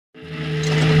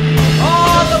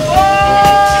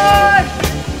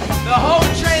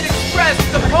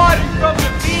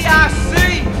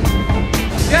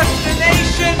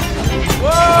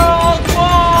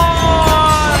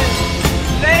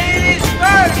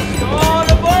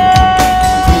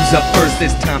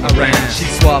this time around.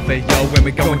 Shiek Suave, yo, when we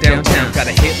going downtown.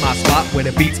 Gotta hit my spot where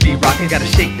the beats be rocking. Gotta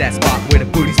shake that spot where the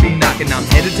booties be knocking. I'm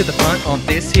headed to the front on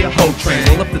this here whole train.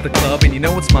 Roll up to the club and you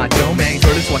know it's my domain.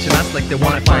 Tourists watching us like they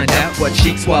wanna find out what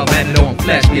Shiek Suave and know I'm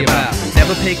flash be about.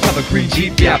 Never pay cover,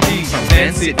 GreenJeep VIP. From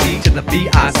Van City to the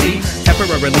VIC.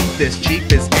 Temporarily this Jeep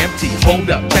is empty.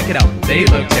 Hold up, check it out, they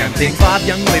look tempting. 5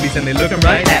 young ladies and they looking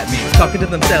right at me, talking to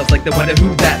themselves like they wonder who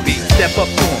that be. Step up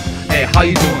to them, hey, how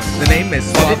you doing? The name is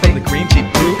Suave from the GreenJeep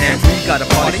crew, and we got a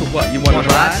party, so what, you wanna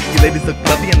ride? You ladies look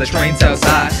lovely and the train's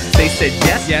outside. They said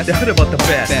yes, they heard about the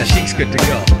best. Shiek's good to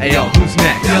go. Hey yo, who's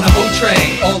next? We on the whole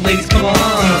train, all ladies come on.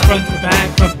 From front to back,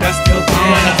 from best till dawn.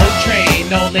 We on the whole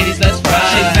train, all ladies let's ride.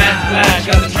 Shake that flash,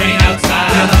 got the train outside.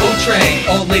 We on the whole train,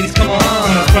 all ladies come on.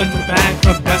 From front to back,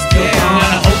 from best till dawn. We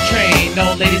on the whole train,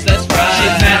 all ladies let's ride.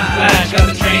 Shake that flash, got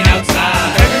the train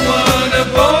outside. Everyone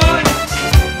aboard,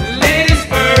 ladies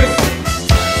first.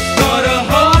 Start a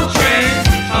whole train,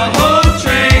 a whole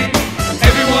train.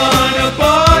 Everyone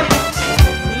aboard,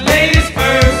 ladies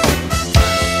first.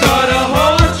 Start a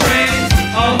whole train,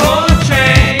 a whole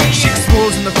train. Shiek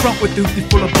Suave's in the front with doofy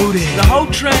full of booty. The whole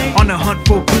train On the hunt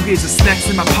for cookies and snacks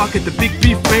in my pocket, the big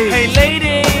beef face. Hey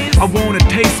ladies, I wanna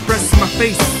taste, breasts in my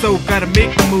face, so gotta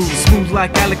make the move. Smooth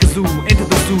like Alakazoo, enter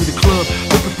the zoo, the club.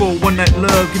 Looking for one night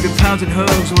love, give it pounds and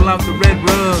hugs, roll out the red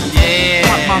rug. yeah.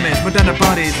 Hot mamas, Madonna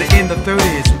bodies, they're in the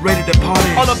 30s, ready to party.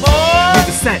 All aboard. Leave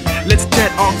the set, let's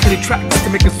jet all pretty tracks to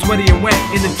make us sweaty and wet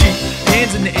in the Jeep.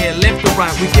 Hands in the air, left to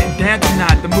right, we getting down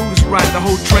tonight. The mood is right, the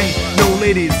whole train, no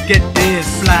ladies, get theirs.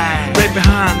 Fly, right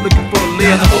behind, looking for a We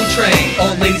on lift. the whole train,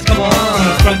 all ladies come on.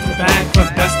 From front to back, from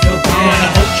best till dawn. We on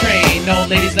the whole train, all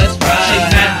ladies let's ride. Shake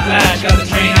that flash, got the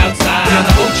train outside. We on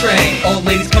the whole train, all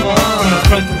ladies come on. From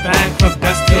front to back, from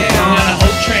best till dawn. We on the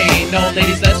whole train, all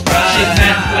ladies let's ride. Shake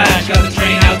that flash, got the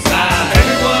train outside.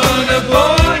 Everyone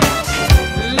aboard,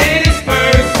 ladies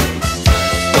first.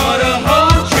 Start a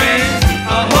whole train,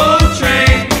 a whole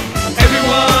train.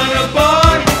 Everyone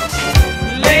aboard,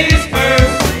 ladies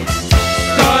first.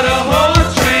 Start a whole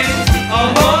train, a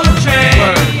whole train.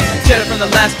 Jetted from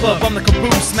the last club, I'm the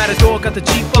caboose. Matador got the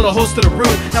Jeep full of hoes to the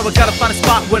roof. Now we gotta find a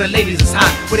spot where the ladies is hot,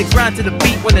 where they grind to the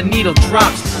beat when the needle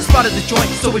drops. Spotted the joint,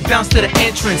 so we bounced to the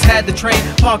entrance. Had the train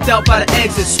parked out by the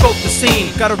exit, scoped the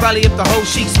scene. Gotta rally up the whole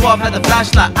Shiek Suave had the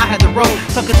flashlight, I had the road.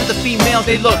 Talking to the females,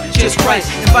 they look just right.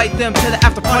 Invite them to the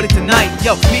after party tonight.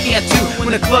 Yo, meet me at 2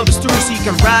 when the club is through, so you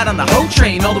can ride on the whole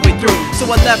train all the way through. So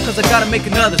I left cause I gotta make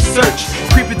another search.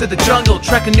 Creeping through the jungle,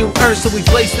 trekking new earth, so we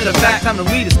blazed to the back, time to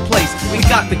leave this place. We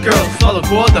got the girls all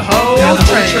aboard the whole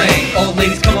train. All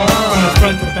ladies come on. From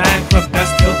front to back, from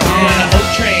best till dawn. We on the whole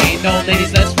train, all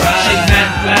ladies let's ride. Shake that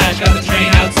flash, got the train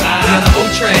outside. We on the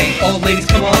whole train, all ladies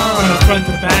come on. From front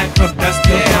to back, from best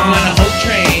till dawn. We on the whole